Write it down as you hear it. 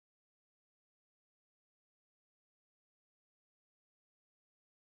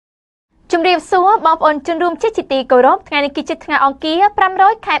ជំរាបសួរបងប្អូនជនរួមជាតិជាទីគោរពថ្ងៃនេះគឺជាថ្ងៃអង្គារ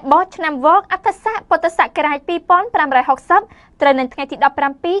500ខែបោះឆ្នាំវកអក្សរពុទ្ធសករាជ2560ត្រូវនៅថ្ងៃទី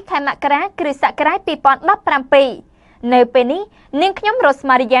17ខែមករាគ្រិស្តសករាជ2017នៅពេលនេះនាងខ្ញុំរស់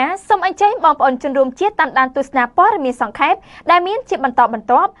ម៉ារីយ៉ាសូមអញ្ជើញបងប្អូនជនរួមជាតិតាមដានទស្សនាព័ត៌មានសង្ខេបដែលមានជាបន្តបន្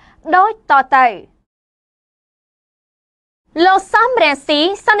ទាប់ដូចតទៅលោកសំរងស៊ី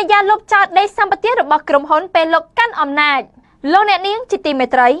សន្យាលុបចោលដីសម្បត្តិរបស់ក្រុមហ៊ុនពេលលោកកាន់អំណាចលោកអ្នកនាងជាទីមេ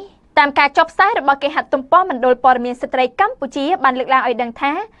ត្រីតាមការចុះផ្សាយរបស់គេហទំព័រមណ្ឌលព័ត៌មានស្ត្រីកម្ពុជាបានលើកឡើងឲ្យដឹង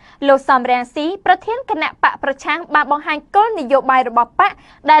ថាលោកសំរងស៊ីប្រធានគណៈបកប្រឆាំងបានបង្ហាញគោលនយោបាយរបស់បក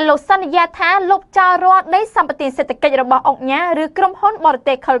ដែលលោកសន្យាថាលុបចោលរាល់ដីសម្បត្តិសេដ្ឋកិច្ចរបស់អង្គញាឬក្រុមហ៊ុនបរ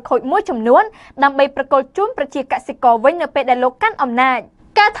ទេសខិលខូចមួយចំនួនដើម្បីប្រគល់ជូនប្រជាកសិករវិញនៅពេលដែលលោកកាន់អំណាច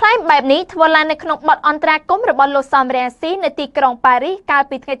ការថ្លែងបែបនេះធ្វើឡើងនៅក្នុងបទអន្តរាគមន៍របស់លោកសំរងស៊ីនៅទីក្រុងប៉ារីសកាល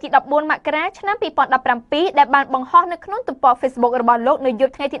ពីថ្ងៃទី14មករាឆ្នាំ2017ដែលបានបង្ហោះនៅក្នុងទំព័រ Facebook របស់លោកនៅយ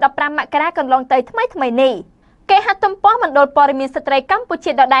ប់ថ្ងៃទី15មករាកន្លងទៅថ្មីនេះគេហទំព័រមណ្ឌលព័ត៌មានស្ត្រីកម្ពុ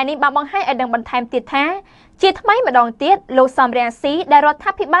ជាដដែលនេះបានបង្ហាញឲ្យដឹងបន្ថែមទៀតថាជាថ្មីម្ដងទៀតលោកសំរងស៊ីដែលរដ្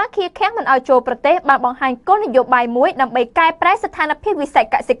ឋាភិបាលឃាតឃាំងមិនឲ្យចូលប្រទេសបានបង្ហាញគោលនយោបាយមួយដើម្បីកែប្រែស្ថានភាពវិស័យ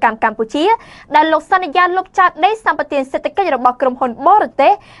កសិកម្មកម្ពុជាដែលលោកសន្យាលុបចោលដីសម្បត្តិសេដ្ឋកិច្ចរបស់ក្រុមហ៊ុនបរទេ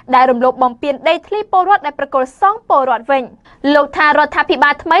សដែលរំលោភបំពានដីធ្លីពលរដ្ឋដែលប្រគល់សងពលរដ្ឋវិញលោកថារដ្ឋាភិបា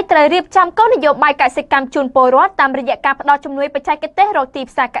លថ្មីត្រូវរៀបចំគោលនយោបាយកសិកម្មជូនពលរដ្ឋតាមរយៈការផ្តល់ជំនួយបច្ចេកទេសរកទី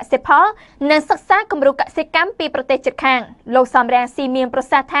ផ្សារកសិផលនិងសិក្សាគំរូកសិកម្មពីប្រទេសជិតខាងលោកសំរងស៊ីមានប្រ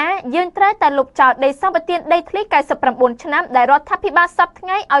សាសន៍ថាយើងត្រូវតែលុបចោលដីសម្បត្តិដីធ្លី99ឆ្នាំដែលរដ្ឋាភិបាលសប្តាហ៍ថ្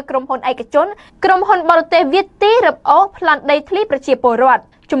ងៃឲ្យក្រុមហ៊ុនឯកជនក្រុមហ៊ុនបរទេសវិទីរឹបអូសប្លន់ដីធ្លីប្រជាពលរដ្ឋ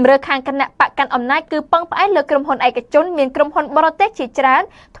ជំរឿខាងគណៈបកកាន់អំណាចគឺពឹងផ្អែកលើក្រុមហ៊ុនឯកជនមានក្រុមហ៊ុនបរទេសជាច្រើន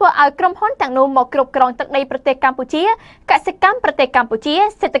ធ្វើឲ្យក្រុមហ៊ុនទាំងនោះមកគ្រប់គ្រងទឹកដីប្រទេសកម្ពុជាកសិកម្មប្រទេសកម្ពុជា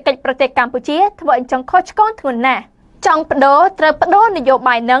សេដ្ឋកិច្ចប្រទេសកម្ពុជាធ្វើអញ្ចឹងខុសឆ្គងធ្ងន់ណាស់ចង់បដូរត្រូវបដូរនយោ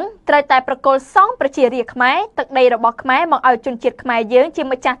បាយនឹងត្រូវតែប្រគល់សងប្រជារាស្ត្រខ្មែរទឹកដីរបស់ខ្មែរមកឲ្យជនជាតិខ្មែរយើងជា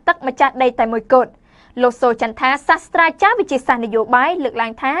ម្ចាស់ទឹកម្ចាស់ដីតែមួយគត់លោកសូចន្ទថាសាស្ត្រាចារ្យវិទ្យាសាស្ត្រនយោបាយលើកឡើ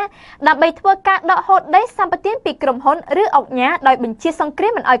ងថាដើម្បីធ្វើការដកហូតដីសម្បត្តិពីក្រុមហ៊ុនឬអង្គការដោយបញ្ជាសង្គ្រា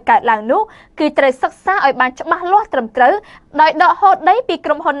មមិនឲ្យកើតឡើងនោះគឺត្រូវសិក្សាឲ្យបានច្បាស់លាស់ត្រឹមត្រូវដោយដកហូតដីពីក្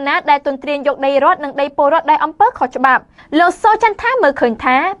រុមហ៊ុនណាដែលទន្ទ្រានយកដីរដ្ឋនិងដីពលរដ្ឋដោយអំពើខុសច្បាប់លោកសូចន្ទថាមើលឃើញ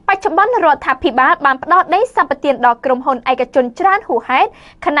ថាបច្ចុប្បន្នរដ្ឋាភិបាលបានផ្ដោតដីសម្បត្តិដល់ក្រុមហ៊ុនឯកជនច្រើនហួសហេតុ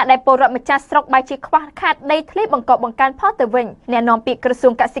ខណៈដែលពលរដ្ឋម្ចាស់ស្រុកបែរជាខ្វះខាតដីធ្លីបង្កបង្កើនផលទៅវិញអ្នកនាំពាក្យក្រសួ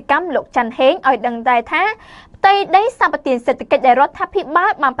ងកសិកម្មលោកច័ន្ទហេងឲ្យដឹងដែរថាផ្ទៃដីសម្បត្តិសេដ្ឋកិច្ចដែលរដ្ឋាភិបា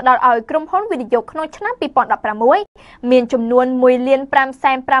លបានផ្ដល់ឲ្យក្រុមហ៊ុនវិនិយោគក្នុងឆ្នាំ2016មានចំនួន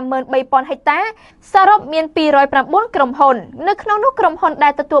 1,553,000 ហិកតាសរុបមាន209ក្រុមហ៊ុននៅក្នុងនោះក្រុមហ៊ុនដែ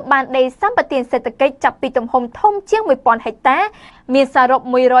លទទួលបានដីសម្បត្តិសេដ្ឋកិច្ចចាប់ពីទំហំធំជាង 1,000 ហិកតាមានសរុប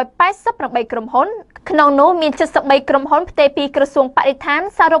188ក្រុមហ៊ុនក្នុងនោះមាន73ក្រុមហ៊ុនផ្ទេរពីក្រសួងបរិស្ថាន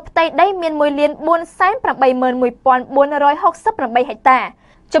សរុបផ្ទៃដីមាន1,481,468 ហិកតា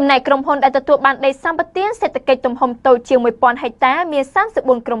ចំណែកក្រុមហ៊ុនដែលទទួលបានដីសម្បត្តិសេដ្ឋកិច្ចទំហំតូចជាង 1,000 ហិកតាមាន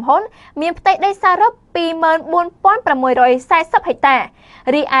34ក្រុមហ៊ុនមានផ្ទៃដីសរុប 24,640 ហិកតា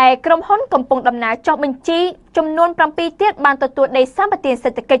រីឯក្រុមហ៊ុនកំពុងដំណើរចុះបញ្ជីចំនួន7ទៀតបានទទួលដីសម្បត្តិសេ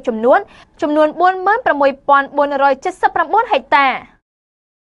ដ្ឋកិច្ចចំនួន 46,479 ហិកតា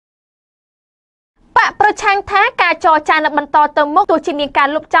បកប្រឆាំងថាការចរចានៅបន្តទៅមុខទោះជាមានការ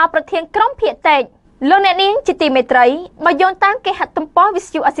លុបចោលប្រធានក្រុមភាគតិចលោកអ្នកនាងជាទីមេត្រីបើយោងតាមគេហទំព័រវិ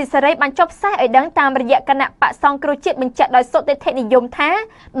ទ្យុអស៊ីសេរីបានចុះផ្សាយឲ្យដឹងតាមរយៈគណៈបកសង្គ្រោះជាតិបញ្ជាក់ដោយសុតិធិនិយមថា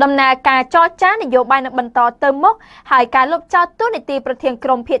ដំណើរការចរចានយោបាយនឹងបន្តទៅមុខហើយការលុបចោលតួនាទីប្រធានក្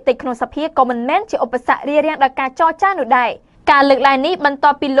រុមភាគតិចក្នុងសភាក៏មិនមែនជាឧបសគ្គរារាំងដល់ការចរចានោះដែរការលើកឡើងនេះបន្ទា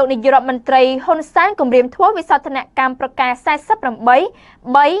ប់ពីលោកនាយករដ្ឋមន្ត្រីហ៊ុនសែនគម្រាមធ្វើវិសោធនកម្មប្រកាស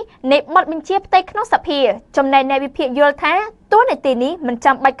48នៃបទបញ្ជាផ្ទៃក្នុងសភាចំណែកអ្នកវិភាគយល់ថាតួនាទីនេះមិន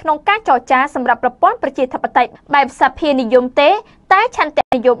ចាំបាច់ក្នុងការចរចាសម្រាប់ប្រព័ន្ធប្រជាធិបតេយ្យបែបសភានិយមទេតែឆន្ទៈ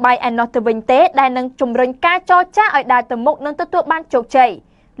នយោបាយឯណោះទៅវិញទេដែលនឹងជំរុញការចរចាឲ្យដើរទៅមុខនិងទទួលបានជោគជ័យ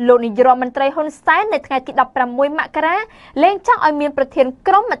លោកនាយករដ្ឋមន្ត្រីហ៊ុនសែននៅថ្ងៃទី16មករាលែងចង់ឲ្យមានប្រធាន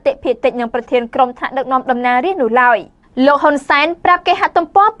ក្រុមមតិភាគតិចនិងប្រធានក្រុមថ្នាក់ដឹកនាំដំណើររាស្ត្រនោះឡើយលោកហ៊ុនសែនប្រាប់គេហទំ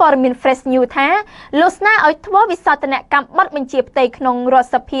ព័រព័ត៌មាន Fresh News ថាលោកស្នើឲ្យធ្វើវិសោធនកម្មប័ណ្ណបញ្ជាផ្ទៃក្នុងរដ្ឋ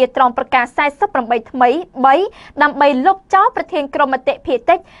សភាត្រង់ប្រកាស48ថ្មី3ដើម្បីលុបចោលប្រធានក្រុមមតិភាគ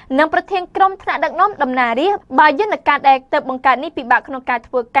តិចនិងប្រធានក្រុមថ្នាក់ដឹកនាំដំណើររាស្ត្របើយន្តការដែលទៅបង្កើតនេះពិបាកក្នុងការ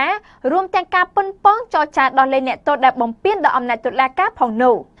ធ្វើការរួមទាំងការប៉ុនប៉ងចរចាដោះលែងអ្នកទោសដែលបំពានដល់អំណាចតុលាការផង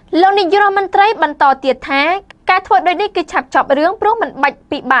នោះលោកនាយករដ្ឋមន្ត្រីបន្តទៀតថាការធ្វើដូចនេះគឺឆាប់ចប់រឿងព្រោះមិនបាច់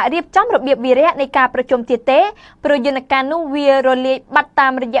ពិបាករៀបចំរបៀបវារៈនៃការប្រជុំទៀតទេព្រោះយន្តការនោះវារលាយបាត់តា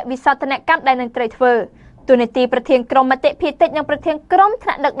មរយៈវិសោធនកម្មដែលនឹងត្រូវធ្វើទ ទូនីតិប្រធានក្រុមមតិភាគតិចនិងប្រធានក្រុមថ្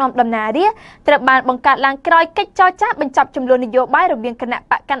នាក់ដឹកនាំដំណើររាជត្រូវបានបង្កើតឡើងក្រោយកិច្ចចរចាបញ្ចប់ចំនួននយោបាយរវាងគណៈ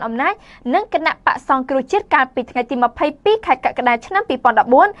បកកាន់អំណាចនិងគណៈបកសង្គ្រោះជាតិកាលពីថ្ងៃទី22ខែកក្កដាឆ្នាំ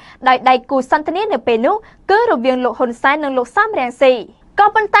2014ដោយដៃគូសន្ទនានៅពេលនោះគឺរវាងលោកហ៊ុនសែននិងលោកសំរងស៊ីក៏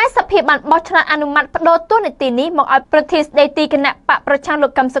ប៉ុន្តែសភាបានបោះឆ្នោតអនុម័តបដូរតួនាទីនេះមកឲ្យប្រធានស្ដីទីគណៈបកប្រឆាំងលោ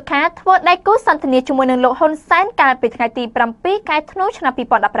កកឹមសុខាធ្វើដៃគូសន្ទនាជាមួយនឹងលោកហ៊ុនសែនកាលពីថ្ងៃទី7ខែធ្នូឆ្នាំ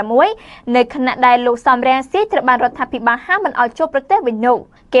2016នៅខណៈដែលលោកសំរងស៊ីត្រូវបានរដ្ឋាភិបាលហាមមិនឲ្យចូលប្រទេសវិញនោះ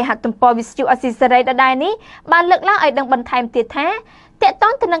គេហទំព័រវិទ្យុអស៊ីសេរីដដែលនេះបានលើកឡើងឲ្យដឹងបន្ថែមទៀតថាតកត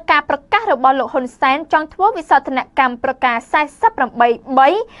ងទៅនឹងការប្រកាសរបស់លោកហ៊ុនសែនចង់ធ្វើវិសោធនកម្មប្រកាស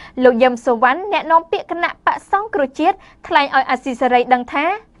48លោកយឹមសុវណ្ណអ្នកនាំពាក្យគណៈបកសង្គ្រោះជាតិថ្លែងឲ្យអាស៊ីសេរីដឹងថា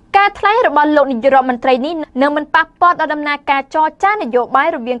ការថ្លែងរបស់លោកនាយករដ្ឋមន្ត្រីនេះនឹងមិនប៉ះពាល់ដល់ដំណើរការចរចានយោបាយ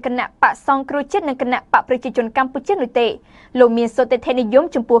រវាងគណៈបកសង្គ្រោះជាតិនិងគណៈបកប្រជាជនកម្ពុជានោះទេលោកមានសុតិធិនិយម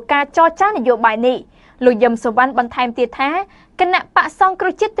ចំពោះការចរចានយោបាយនេះលោកយឹមសុវណ្ណបន្ថែមទៀតថាគណៈបកសង្គ្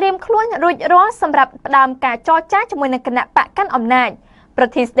រោះជាតិត្រៀមខ្លួនរួចរាល់សម្រាប់ផ្ដើមការចរចាជាមួយនឹងគណៈបកកាន់អំណាចប្រ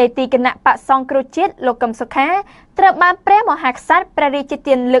ធានស្ដីទីគណៈបកសង្គ្រោះជាតិលោកកឹមសុខាត្រូវបានព្រះមហាក្សត្រព្រះរាជា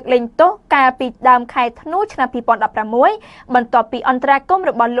ទានលើកលែងទោសកាលពីដើមខែធ្នូឆ្នាំ2016បន្ទាប់ពីអន្តរាគមន៍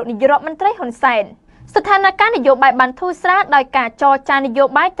របស់លោកនាយករដ្ឋមន្ត្រីហ៊ុនសែនស្ថានភាពនយោបាយបានធូរស្រាលដោយការចរចានយោ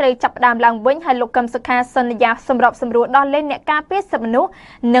បាយត្រូវចាប់ផ្ដើមឡើងវិញហើយលោកកឹមសុខាសន្យាសម្របសម្រួលដោះលែងអ្នកការពារសិទ្ធិមនុស្ស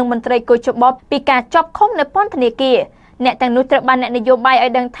និងមន្ត្រីគយជបពីការជាប់ឃុំនៅពន្ធនាគារអ្នកទាំងនោះត្រូវបានអ្នកនយោបាយឲ្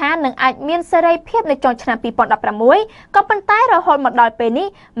យដឹងថានឹងអាចមានសេរីភាពនៅចុងឆ្នាំ2016ក៏ប៉ុន្តែរហូតមកដល់ពេលនេះ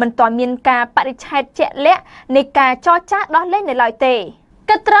មិនទាន់មានការបរិច្ឆេទជាក់លាក់នៃការចរចាដោះលែងនៅឡើយទេ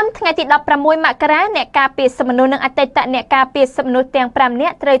គិតត្រឹមថ្ងៃទី16មករាអ្នកការពារសិទ្ធិមនុស្សនិងអតីតអ្នកការពារសិទ្ធិមនុស្សទាំង5នា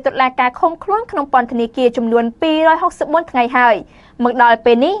ក់ត្រូវតុលាការឃុំខ្លួនក្នុងពន្ធនាគារចំនួន264ថ្ងៃហើយមកដល់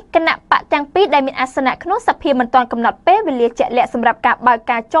ពេលនេះគណៈបកទាំងពីរដែលមានអាសនៈក្នុងសភាមិនទាន់កំណត់ពេលវេលាជាក់លាក់សម្រាប់ការបើក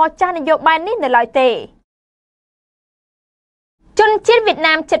ការចរចានយោបាយនេះនៅឡើយទេជនជាតិវៀត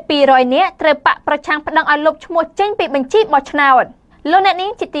ណាមជិត200នាក់ត្រូវបកប្រឆាំងប្តឹងឲ្យលុបឈ្មោះចេញពីបញ្ជីបោះឆ្នោតលោកអ្នកនា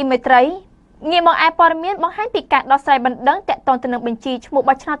ងជាទីមេត្រីងាកមកឯព័ត៌មានបង្ហាញពីការដោះស្រាយបណ្ដឹងតាក់ទងទៅនឹងបញ្ជីឈ្មោះ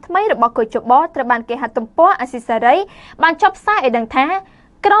បោះឆ្នោតថ្មីរបស់កុយជបត្រូវបានគេហទំព័រអាស៊ីសេរីបានចុះផ្សាយឲ្យដឹងថា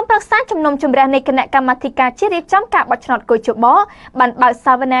ក្រុមប្រឹក្សាជំនុំជម្រះនៃគណៈកម្មាធិការជាតិរៀបចំការបោះឆ្នោតកុយជបបានបើកស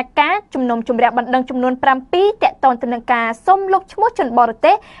វនាការជំនុំជម្រះបណ្ដឹងចំនួន7តាក់ទងទៅនឹងការសុំលុបឈ្មោះជនបរ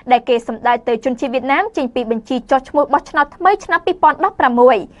ទេសដែលគេសម្ដៅទៅជនជាតិវៀតណាមចេញពីបញ្ជីចុះឈ្មោះបោះឆ្នោតថ្មីឆ្នាំ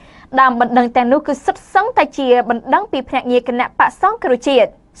2016ដើមបណ្ដឹងទាំងនោះគឺសុទ្ធសឹងតែជាបណ្ដឹងពីភ្នាក់ងារគណៈបកសង្គ្រោះជា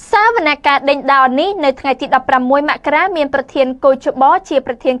តិសាវនការដេញដោលនេះនៅថ្ងៃទី16មករាមានប្រធានកុយជបជា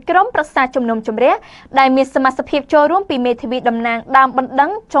ប្រធានក្រុមប្រឹក្សាជំនុំជម្រះដែលមានសមាជិកភាពចូលរួមពីមេធាវីតំណាងដើមបណ្ដឹ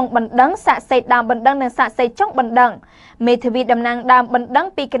ងចុងបណ្ដឹងសាក្សីដើមបណ្ដឹងនិងសាក្សីចុងបណ្ដឹងមេធាវីតំណាងដើមបណ្ដឹង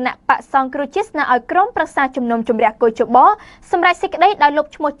ពីគណៈបកសង្គ្រោះជាតិស្នើឲ្យក្រុមប្រឹក្សាជំនុំជម្រះកុយជបសម្រាប់សេចក្តីដោយលុប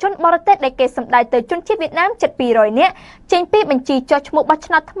ឈ្មោះជនបរទេសដែលគេសម្ដៅទៅជនជាតិវៀតណាមជិត200នាក់ចេញពីបញ្ជីចុះឈ្មោះបោះ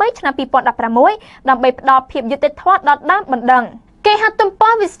ឆ្នោតថ្មីឆ្នាំ2016ដើម្បីផ្ដល់ភាពយុត្តិធម៌ដល់ដើមបណ្ដឹងគេហទំព័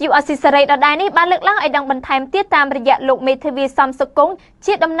រវិទ្យុអស៊ីសេរីដដែលនេះបានលើកឡើងឲ្យដឹងបន្ថែមទៀតតាមរយៈលោកមេធាវីសំសុគង្គ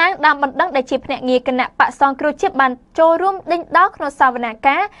ជាតំណាងដើមបណ្ដឹងដែលជាភ្នាក់ងារគណៈបកសង្គ្រោះជាតិបានចូលរួមដេញដោលក្នុងសវនា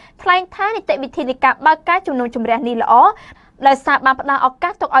ការថ្លែងថានីតិវិធីនៃការបើកការជំនុំជម្រះនេះល្អដោយសារបានផ្ដល់ឱកា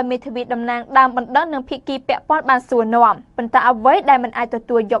សទុកឲ្យមេធាវីតំណាងដើមបណ្ដឹងនិងភាគីពាក់ព័ន្ធបានសួរនាំប៉ុន្តែអ្វីដែលមិនអាចទ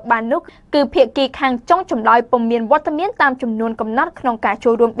ទួលយកបាននោះគឺភាគីខាងចុងចម្លើយពុំមានវត្តមានតាមចំនួនកំណត់ក្នុងការចូ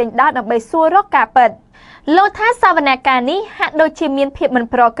លរួមដេញដោលដើម្បីសួររកការពិតលោកថាសវនាការនេះហាក់ដូចជាមានភាពមិន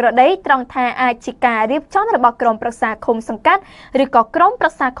ប្រក្រតីត្រង់ថាអាចជាការរៀបចំរបស់ក្រុមប្រឹក្សាឃុំសង្កាត់ឬក៏ក្រុមប្រឹ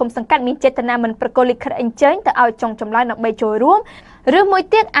ក្សាឃុំសង្កាត់មានចេតនាមិនប្រកុលលិខិតអញ្ជើញទៅឲ្យចុងចម្លើយដើម្បីចូលរួមឬមួយ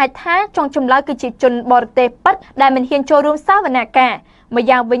ទៀតអាចថាចុងចម្លើយគឺជាជនបរទេសពិតដែលមិនហ៊ានចូលរួមសវនាការម្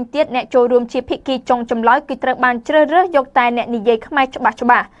យ៉ាងវិញទៀតអ្នកចូលរួមជាភាគីចុងចម្លើយគឺត្រូវបានជ្រើសរើសយកតែអ្នកនិយាយខ្មែរច្បា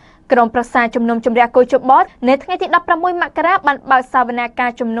ស់ក្រុមប្រឹក្សាជំនុំជម្រះកុយជបនៅថ្ងៃទី16មករាបានបើកសវនាកា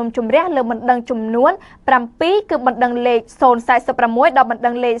រជំនុំជម្រះលើបណ្ដឹងចំនួន7គឺបណ្ដឹងលេខ046ដល់បណ្ដឹ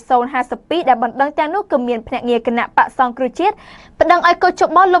ងលេខ052ដែលបណ្ដឹងទាំងនោះគឺមានភ្នាក់ងារគណៈបកសង្គ្រោះជាតិបណ្ដឹងឲ្យកុយជ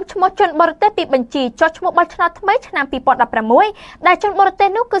បលុបឈ្មោះជនបរទេសពីបញ្ជីចុះឈ្មោះបោះឆ្នោតថ្មីឆ្នាំ2016ដែលជនបរទេស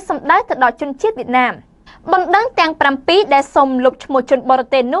នោះគឺសម្ដៅទៅដល់ជនជាតិវៀតណាមបណ្ដឹងទាំង7ដែលសុំលុបឈ្មោះជនបរ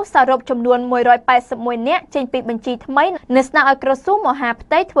ទេសនោះសរុបចំនួន181នាក់ចេញពីបញ្ជីថ្មីនៅស្នើឲ្យក្រសួងមហាផ្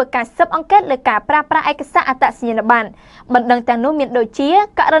ទៃធ្វើការស៊ើបអង្កេតលើការប្រើប្រាស់ឯកសារអត្តសញ្ញាណប័ណ្ណបណ្ដឹងទាំងនោះមានដូចជា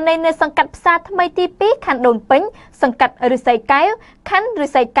ករណីនៅសង្កាត់ផ្សារថ្មីទី2ខណ្ឌដូនពេញសង្កាត់ឫស្សីកែវខណ្ឌឫ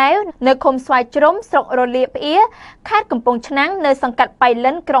ស្សីកែវនៅឃុំស្វាយជ្រុំស្រុករលាផ្អៀខេត្តកំពង់ឆ្នាំងនៅសង្កាត់បៃ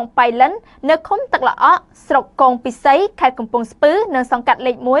លិនក្រុងបៃលិននៅឃុំទឹកល្អក់ស្រុកកងពិសីខេត្តកំពង់ស្ពឺនៅសង្កាត់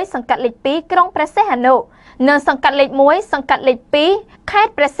លេខ1សង្កាត់លេខ2ក្រុងព្រះសីហនុនៅសង្កាត់លេខ1សង្កាត់លេខ2ខេត្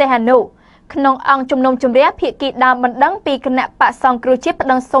តព្រះសីហនុ ក្នុងអង្គជំនុំជម្រះភាគីដើមបណ្ដឹងពីគណៈបកសង្គ្រោះជាតិប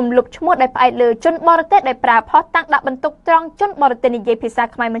ណ្ដឹងសុំលុបឈ្មោះដែលផ្អែកលើជនបរទេសដែលប្រើផុសតាំងដាក់បន្ទុកត្រង់ជនបរទេសនិយាយភាសា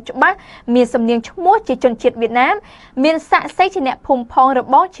ខ្មែរមិនច្បាស់មានសំនៀងឈ្មោះជាជនជាតិវៀតណាមមានសាក្សីជាអ្នកភូមិផងរ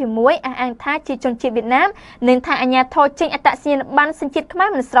បងជាមួយអះអាងថាជាជនជាតិវៀតណាមនិងថាអាជ្ញាធរចេញអត្តសញ្ញាណប័ណ្ណសញ្ជាតិខ្មែរ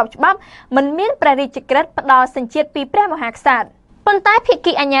មិនស្របច្បាប់មិនមានព្រះរាជក្រឹត្យផ្ដល់សញ្ជាតិពីព្រះមហាក្សត្រប៉ុន្តែភា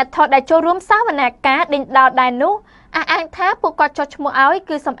គីអាជ្ញាធរដែលចូលរួមសវនាការដេញដោលដែរនោះអះអាងថាពួកគាត់ចុះឈ្មោះឲ្យ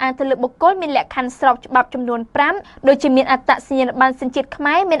គឺសំអាងទៅលើបុគ្គលមានលក្ខខណ្ឌស្របច្បាប់ចំនួន5ដូចជាមានអត្តសញ្ញាណប័ណ្ណសញ្ជាតិខ្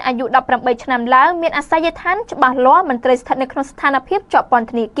មែរមានអាយុ18ឆ្នាំឡើងមានអាសយដ្ឋានច្បាស់លាស់មិនត្រូវស្ថិតនៅក្នុងស្ថានភាពជាប់ពន្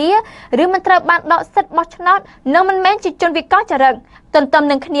ធនាគារឬមិនត្រូវបានដកសិទ្ធិបោះឆ្នោតនិងមិនមែនជាជនវិកលចរិតទន្ទឹម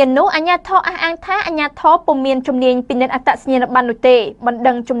នឹងគ្នានោះអាជ្ញាធរអះអាងថាអាជ្ញាធរពុំមានជំនាញពិនិត្យអត្តសញ្ញាណប័ណ្ណនោះទេបណ្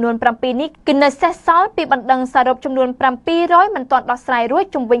ដឹងចំនួន7នេះគឺនៅសេសសល់ពីបណ្ដឹងសរុបចំនួន700មិនទាន់ដោះស្រាយរួច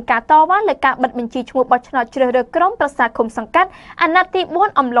ជំវិញការតវ៉ាលើការបិទបញ្ជីឈ្មោះបោះឆ្នោតជ្រើសរើសក្រុមប្រសាឃុំសង្កាត់អាណត្តិទី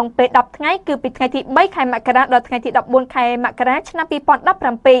4អំឡុងពេល10ថ្ងៃគឺពីថ្ងៃទី3ខែមករាដល់ថ្ងៃទី14ខែមករាឆ្នាំ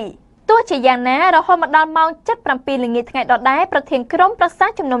2017ទោះជាយ៉ាងណារហូតមកដល់ម៉ោង 7:07 ល្ងាចថ្ងៃដដែលប្រធានក្រុមប្រសា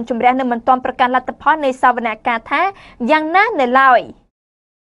ជំនុំជម្រះនៅមិនទាន់ប្រកាសលទ្ធផលនៃសវនកម្មថាយ៉ាងណានៅឡើយ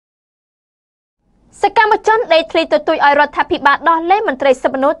សកម្មជនដេកធ្លីទទូចឲ្យរដ្ឋាភិបាលដោះលែងមន្ត្រីសិ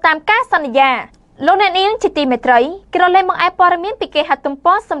ទ្ធិមនុស្សតាមការសន្យាលោកអ្នកនាងជាទីមេត្រីក្រឡេកមកឯព័ត៌មានពីគេហទំ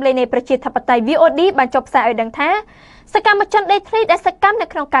ព័រសម្លេងនៃប្រជាធិបតេយ្យ VOD បានចុះផ្សាយឲ្យដឹងថាសកម្មជនដេកធ្លីដែលសកម្មនៅ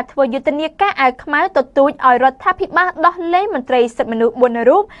ក្នុងការធ្វើយុទ្ធនាការអាវខ្មៅទទូចឲ្យរដ្ឋាភិបាលដោះលែងមន្ត្រីសិទ្ធិមនុស្ស4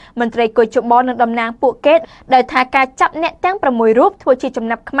រូបមន្ត្រីកុយជបនិងតំណាងពួកគេដោយថាការចាប់អ្នកទាំង6រូបធ្វើជាចំ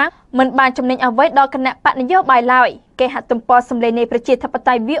ណាប់ខ្មាំងមិនបានចំណេញអ្វីដល់គណៈបកនយោបាយឡើយគេហទំព័រសម្លេងនៃប្រជាធិប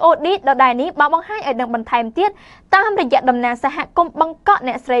តេយ្យ VOD ដដែលនេះបានបង្ហាញឲ្យដឹងបន្ថែមទៀតតាមរយៈតំណាងសហគមន៍បង្កក់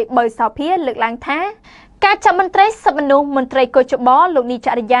អ្នកស្រីបើសោភាលើកឡើងថាការចាប់មន្ត្រីសិទ្ធិមនុស្សមន្ត្រីកុយជបលោកនីច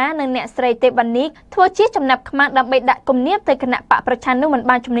រិយានិងអ្នកស្រីទេវនីធ្វើជាចំណាប់ខ្មាំងដើម្បីដាក់គំនាបទៅគណៈបកប្រឆាំងនោះមិន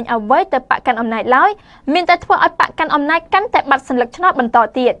បានចំណេញអ្វីទៅបកកាន់អំណាចឡើយមានតែធ្វើឲ្យបកកាន់អំណាចកាន់តែបាត់សន្លឹកឆ្នោតបន្ត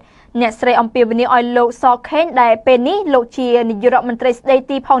ទៀតអ្នកស្រីអំពាវនាវឲ្យលោកសខេងដែលពេលនេះលោកជានាយករដ្ឋមន្ត្រីស្ដី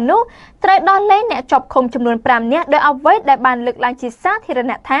ទីផងនោះត្រូវដោះលែងអ្នកជាប់ឃុំចំនួន5នាក់ដោយអ្វីដែលបានលើកឡើងជាសាធារ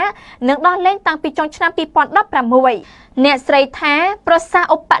ណៈថានឹងដោះលែងតាំងពីចុងឆ្នាំ2016អ្នកស្រីថាប្រសា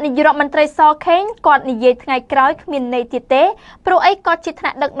ឧបនាយករដ្ឋមន្ត្រីសខេងគាត់និយាយថ្ងៃក្រោយគ្មានន័យទៀតទេព្រោះអីគាត់ជាថ្នា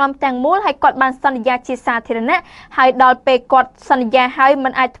ក់ដឹកនាំទាំងមូលហើយគាត់បានសន្យាជាសាធារណៈហើយដល់ពេលគាត់សន្យាហើយមិ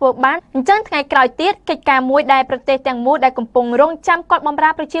នអាចធ្វើបានអញ្ចឹងថ្ងៃក្រោយទៀតកិច្ចការមួយដែលប្រទេសទាំងមូលដែលកំពុងរងចាំគាត់បម្រើ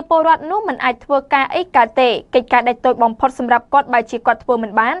ប្រជាពលរដ្ឋនោះមិនអាចធ្វើការអីកើតទេកិច្ចការដែលតូចបំផុតសម្រាប់គាត់បើជាគាត់ធ្វើមិ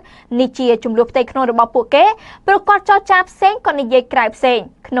នបាននេះជាចំនួនផ្ទៃក្នុងរបស់ពួកគេព្រោះគាត់ចរចាផ្សេងគាត់និយាយក្រៅផ្សេង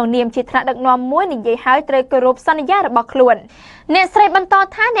ក្នុងនាមជាថ្នាក់ដឹកនាំមួយនិយាយហើយត្រូវគោរពសន្យារបស់ខ្លួនអ្នកស្រីបន្ត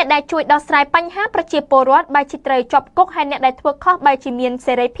ថាអ្នកដែលជួយដោះស្រាយបញ្ហាប្រជាពលរដ្ឋបែរជាត្រូវជាប់គុកហើយអ្នកដែលធ្វើខុសបែរជាមាន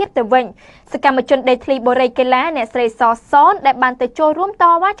សេរីភាពទៅវិញសកម្មជនដេកធ្លីបូរីកេឡាអ្នកស្រីសសនដែលបានទៅចូលរួមត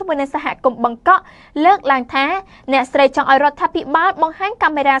វ៉ាជាមួយនឹងសហគមន៍បង្កក់លើកឡើងថាអ្នកស្រីចង់ឲ្យរដ្ឋាភិបាលបង្ហាញកា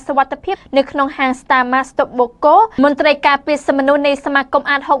មេរ៉ាសុវត្ថិភាពនៅក្នុងហាង Star Master Boko មន្ត្រីការពារសិទ្ធិមនុស្សនៃសមាគម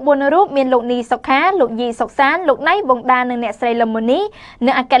អាត64រូបមានលោកនីសុខាលោកយីសុកសានលោកណៃវងដានិងអ្នកស្រីលឹមម៉ូនី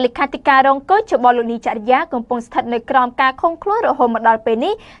និងអគ្គលេខាធិការរងកុយជបលោកនីចរិយាកំពុងស្ថិតនៅក្រោមការឃុំខ្លួនរហូតមកដល់ពេល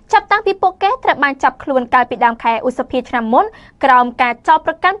នេះចាប់តាំងពីពួកគេត្រូវបានចាប់ខ្លួនកាលពីដើមខែឧសភាឆ្នាំមុនក្រោមការចោទ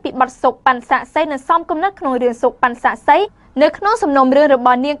ប្រកាន់ពីបទសូកប៉ាន់សាក់សីនិងសំគំនិតក្នុងរឿងសូកប៉ាន់សាក់សីនៅក្នុងសំណុំរឿងរប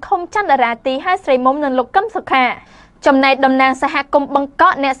ស់នាងខុមច័ន្ទរាទីហើយស្រីមុំនិងលោកកឹមសុខាចំណែកតំណាងសហគមន៍បង្ក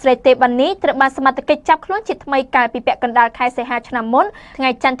ក់អ្នកស្រីទេវនីត្រូវបានសមត្ថកិច្ចចាប់ខ្លួនជាថ្មីកាលពីពាក់កណ្ដាលខែសីហាឆ្នាំមុនថ្ងៃ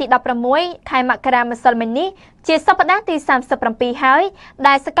ច័ន្ទទី16ខែមករាម្សិលមិញនេះជាសប្តាហ៍ទី37ហើយ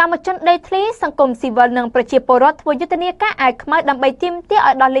ដែលសកម្មជនដេកធ្លីសង្គមស៊ីវិលនិងប្រជាពលរដ្ឋធ្វើយុទ្ធនាការអាវខ្មៅដើម្បីទាមទារ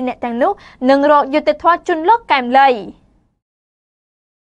ឲ្យដោះលែងអ្នកទាំងនោះនិងរកយុត្តិធម៌ជូនលោកកែមលី